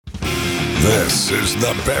This is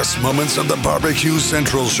the best moments of the BBQ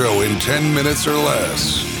Central Show in 10 minutes or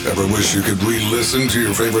less. Ever wish you could re-listen to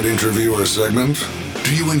your favorite interview or segment?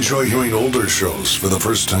 Do you enjoy hearing older shows for the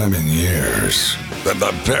first time in years? Then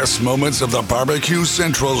the best moments of the BBQ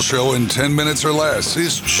Central Show in 10 minutes or less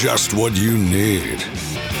is just what you need.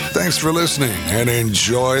 Thanks for listening and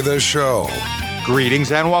enjoy the show.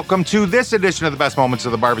 Greetings and welcome to this edition of the best moments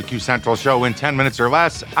of the BBQ Central Show in 10 minutes or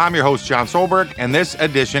less. I'm your host, John Solberg, and this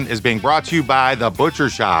edition is being brought to you by The Butcher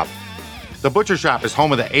Shop. The Butcher Shop is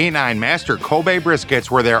home of the A9 Master Kobe briskets,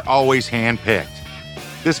 where they're always hand-picked.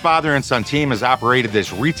 This father and son team has operated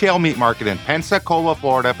this retail meat market in Pensacola,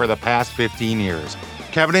 Florida for the past 15 years.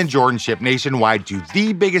 Kevin and Jordan ship nationwide to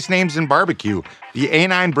the biggest names in barbecue. The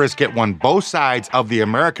A9 brisket won both sides of the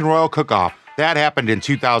American Royal Cook-Off. That happened in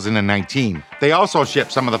 2019. They also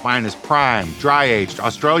ship some of the finest prime, dry-aged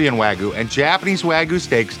Australian Wagyu and Japanese Wagyu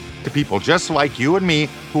steaks to people just like you and me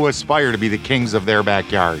who aspire to be the kings of their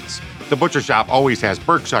backyards. The Butcher Shop always has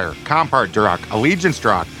Berkshire, Compart Duroc, Allegiance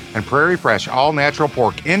Duroc, and Prairie Fresh all-natural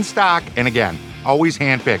pork in stock, and again, always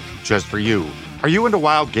hand-picked just for you. Are you into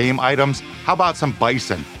wild game items? How about some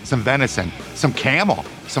bison, some venison, some camel,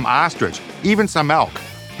 some ostrich, even some elk?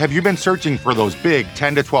 Have you been searching for those big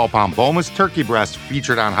 10 to 12 pound boneless turkey breasts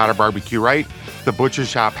featured on How to Barbecue Right? The Butcher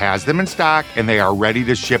Shop has them in stock and they are ready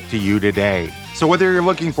to ship to you today. So whether you're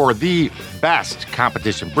looking for the best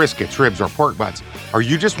competition briskets, ribs, or pork butts, or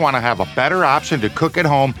you just want to have a better option to cook at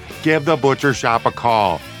home, give the Butcher Shop a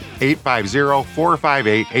call.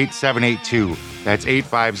 850-458-8782. That's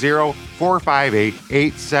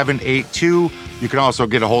 850-458-8782. You can also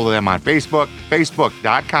get a hold of them on Facebook,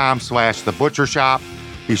 facebook.com/The Butcher Shop.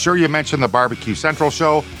 Be sure you mention the Barbecue Central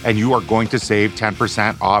Show, and you are going to save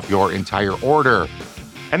 10% off your entire order.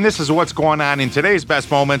 And this is what's going on in today's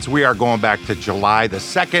Best Moments. We are going back to July the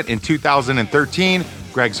 2nd in 2013.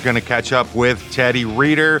 Greg's going to catch up with Teddy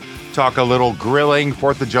Reeder, talk a little grilling,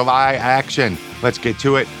 4th of July action. Let's get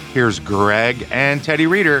to it. Here's Greg and Teddy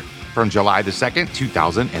Reeder from July the 2nd,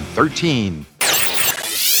 2013.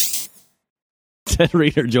 Ted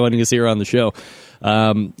Reeder joining us here on the show.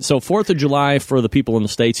 So 4th of July for the people in the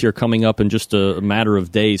States here coming up in just a matter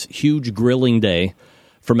of days. Huge grilling day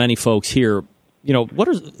for many folks here. You know, what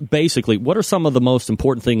are some of the most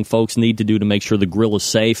important things folks need to do to make sure the grill is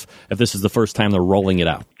safe if this is the first time they're rolling it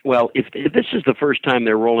out? Well, if this is the first time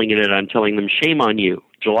they're rolling it out, I'm telling them, shame on you.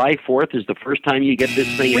 July 4th is the first time you get this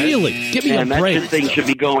thing Really? out. Give me a break. And that thing should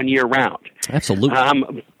be going year-round. Absolutely.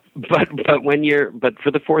 But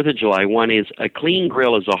for the 4th of July, one is a clean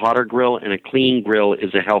grill is a hotter grill, and a clean grill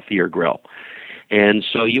is a healthier grill. And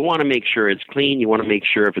so you want to make sure it's clean. You want to make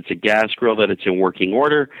sure if it's a gas grill that it's in working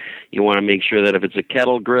order. You want to make sure that if it's a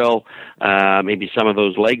kettle grill, maybe some of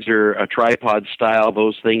those legs are a tripod style,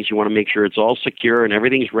 those things, you want to make sure it's all secure and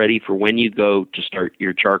everything's ready for when you go to start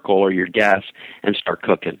your charcoal or your gas and start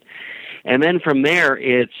cooking. And then from there,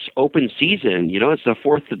 it's open season. You know, it's the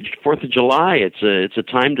 4th of July. It's a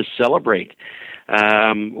time to celebrate.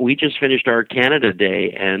 We just finished our Canada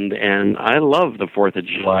Day, and I love the 4th of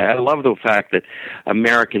July. I love the fact that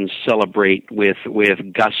Americans celebrate with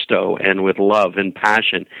gusto and with love and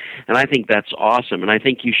passion, and I think that's awesome, and I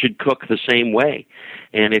think you should cook the same way.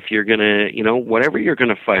 And if you're going to, you know, whatever you're going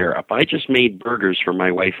to fire up. I just made burgers for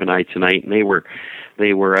my wife and I tonight, and I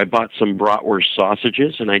bought some bratwurst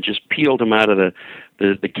sausages, and I just peeled them out of the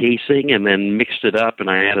casing and then mixed it up, and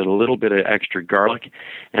I added a little bit of extra garlic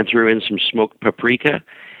and threw in some smoked paprika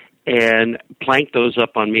and planked those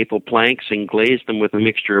up on maple planks and glazed them with a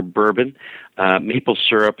mixture of bourbon, maple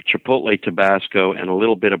syrup, chipotle Tabasco, and a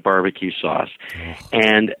little bit of barbecue sauce.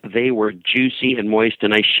 And they were juicy and moist,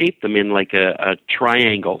 and I shaped them in like a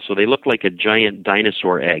triangle, so they looked like a giant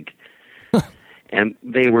dinosaur egg. And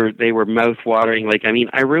they were mouth-watering.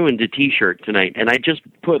 I ruined a T-shirt tonight, and I just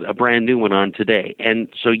put a brand new one on today. And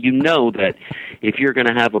so you know that if you're going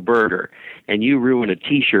to have a burger and you ruin a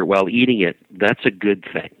T-shirt while eating it, that's a good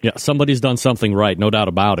thing. Yeah, somebody's done something right, no doubt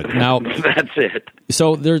about it. Now, that's it.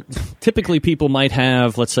 So typically people might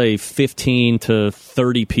have, let's say, 15 to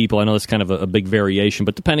 30 people. I know that's kind of a big variation,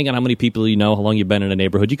 but depending on how many people you know, how long you've been in a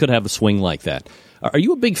neighborhood, you could have a swing like that. Are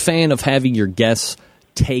you a big fan of having your guests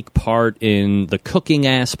take part in the cooking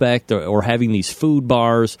aspect or having these food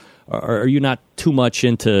bars? Or are you not too much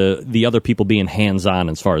into the other people being hands-on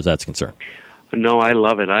as far as that's concerned? No, I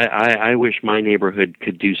love it. I wish my neighborhood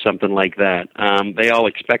could do something like that. They all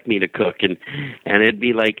expect me to cook, and it'd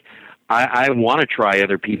be like, I want to try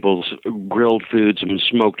other people's grilled foods and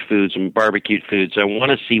smoked foods and barbecued foods. I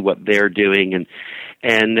want to see what they're doing,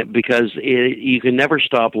 and because you can never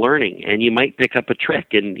stop learning, and you might pick up a trick.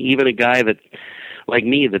 And even a guy that like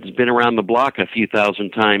me that's been around the block a few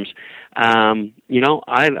thousand times,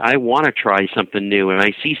 I want to try something new, and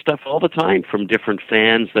I see stuff all the time from different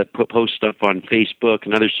fans that post stuff on Facebook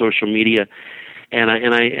and other social media, and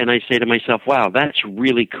I say to myself, wow, that's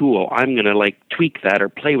really cool. I'm going to like tweak that or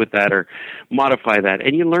play with that or modify that,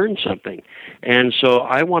 and you learn something. And so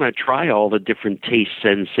I want to try all the different taste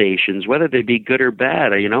sensations, whether they be good or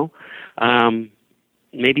bad.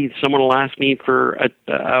 Maybe someone will ask me for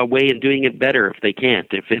a way of doing it better if they can't,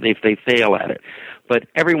 if they fail at it. But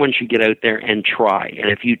everyone should get out there and try.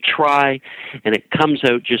 And if you try and it comes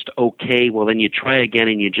out just okay, well, then you try again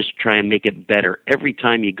and you just try and make it better. Every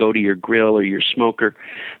time you go to your grill or your smoker,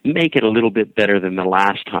 make it a little bit better than the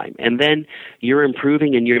last time. And then you're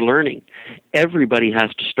improving and you're learning. Everybody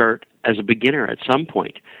has to start as a beginner at some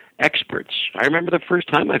point. Experts. I remember the first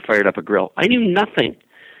time I fired up a grill. I knew nothing.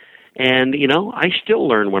 And I still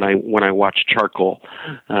learn when I watch charcoal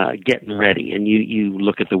getting ready, and you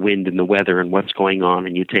look at the wind and the weather and what's going on,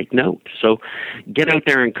 and you take note. So get out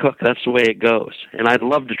there and cook. That's the way it goes. And I'd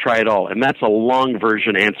love to try it all. And that's a long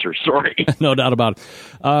version answer. Sorry. No doubt about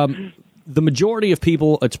it. The majority of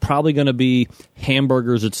people, it's probably going to be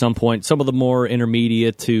hamburgers at some point. Some of the more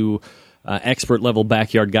intermediate to expert level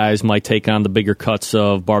backyard guys might take on the bigger cuts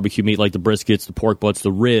of barbecue meat, like the briskets, the pork butts,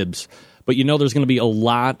 the ribs. But there's going to be a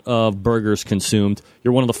lot of burgers consumed.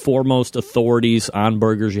 You're one of the foremost authorities on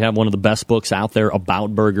burgers. You have one of the best books out there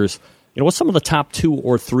about burgers. What's some of the top 2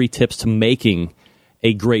 or 3 tips to making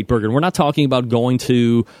a great burger? And we're not talking about going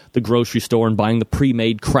to the grocery store and buying the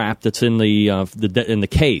pre-made crap that's in the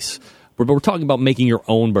case. But we're talking about making your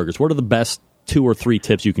own burgers. What are the best 2 or 3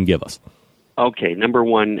 tips you can give us? Okay, number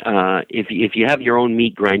one, if you have your own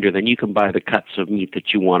meat grinder, then you can buy the cuts of meat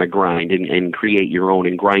that you want to grind and create your own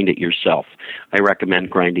and grind it yourself. I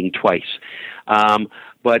recommend grinding twice.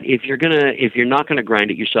 But if you're not gonna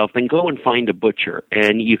grind it yourself, then go and find a butcher,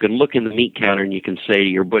 and you can look in the meat counter and you can say to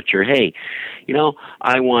your butcher, hey,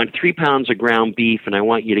 I want 3 pounds of ground beef, and I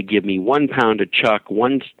want you to give me 1 pound of chuck,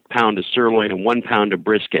 1 pound of sirloin, and 1 pound of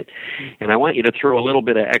brisket, and I want you to throw a little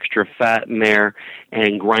bit of extra fat in there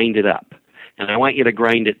and grind it up. And I want you to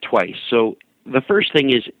grind it twice. So the first thing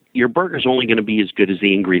is your burger's only going to be as good as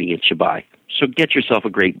the ingredients you buy. So get yourself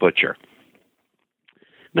a great butcher.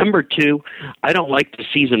 Number 2, I don't like to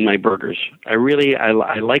season my burgers. I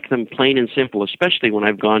like them plain and simple, especially when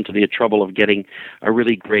I've gone to the trouble of getting a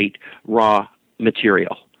really great raw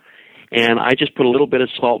material. And I just put a little bit of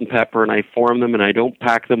salt and pepper, and I form them, and I don't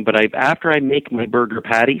pack them. But after I make my burger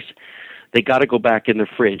patties, they got to go back in the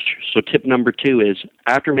fridge. So tip number 2 is,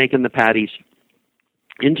 after making the patties,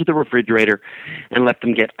 into the refrigerator and let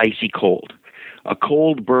them get icy cold. A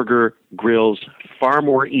cold burger grills far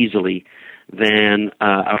more easily than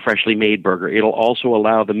a freshly made burger. It'll also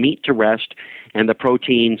allow the meat to rest and the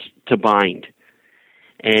proteins to bind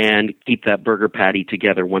and keep that burger patty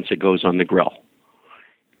together once it goes on the grill.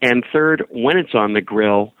 And third, when it's on the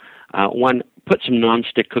grill, put some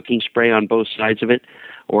nonstick cooking spray on both sides of it,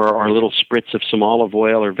 or a little spritz of some olive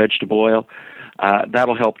oil or vegetable oil.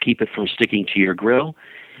 That'll help keep it from sticking to your grill.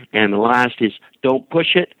 And the last is, don't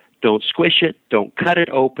push it, don't squish it, don't cut it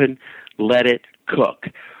open, let it cook.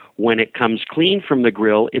 When it comes clean from the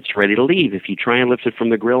grill, it's ready to leave. If you try and lift it from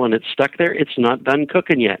the grill and it's stuck there, it's not done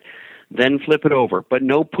cooking yet. Then flip it over. But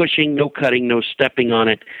no pushing, no cutting, no stepping on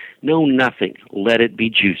it, no nothing. Let it be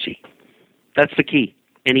juicy. That's the key.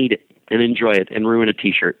 And eat it and enjoy it and ruin a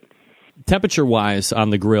T-shirt. Temperature-wise on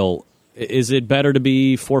the grill, is it better to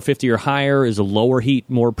be 450 or higher? Is a lower heat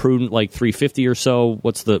more prudent, like 350 or so?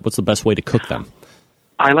 What's the best way to cook them?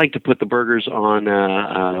 I like to put the burgers on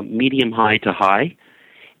medium high to high,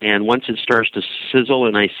 and once it starts to sizzle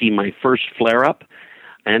and I see my first flare-up,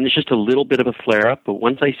 and it's just a little bit of a flare-up, but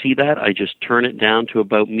once I see that, I just turn it down to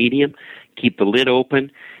about medium, keep the lid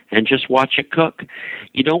open, and just watch it cook.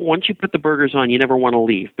 Once you put the burgers on, you never want to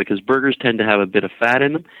leave, because burgers tend to have a bit of fat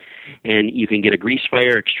in them, and you can get a grease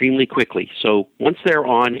fire extremely quickly. So once they're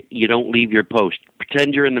on, you don't leave your post.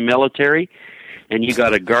 Pretend you're in the military, and you got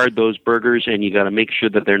to guard those burgers, and you got to make sure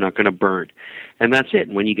that they're not going to burn. And that's it.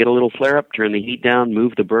 When you get a little flare-up, turn the heat down,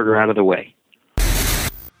 move the burger out of the way.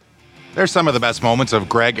 There's some of the best moments of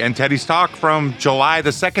Greg and Teddy's talk from July the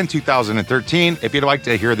 2nd, 2013. If you'd like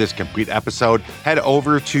to hear this complete episode, head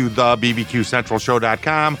over to the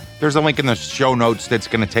BBQCentralShow.com. There's a link in the show notes that's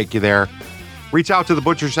going to take you there. Reach out to the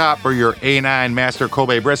Butcher Shop for your A9 Master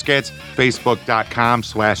Kobe briskets,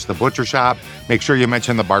 Facebook.com/The Butcher Shop. Make sure you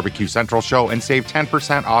mention the Barbecue Central Show and save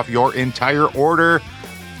 10% off your entire order.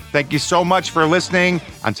 Thank you so much for listening.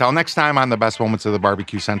 Until next time on the best moments of the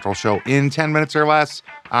Barbecue Central Show in 10 minutes or less,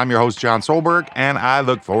 I'm your host, John Solberg, and I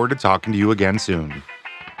look forward to talking to you again soon.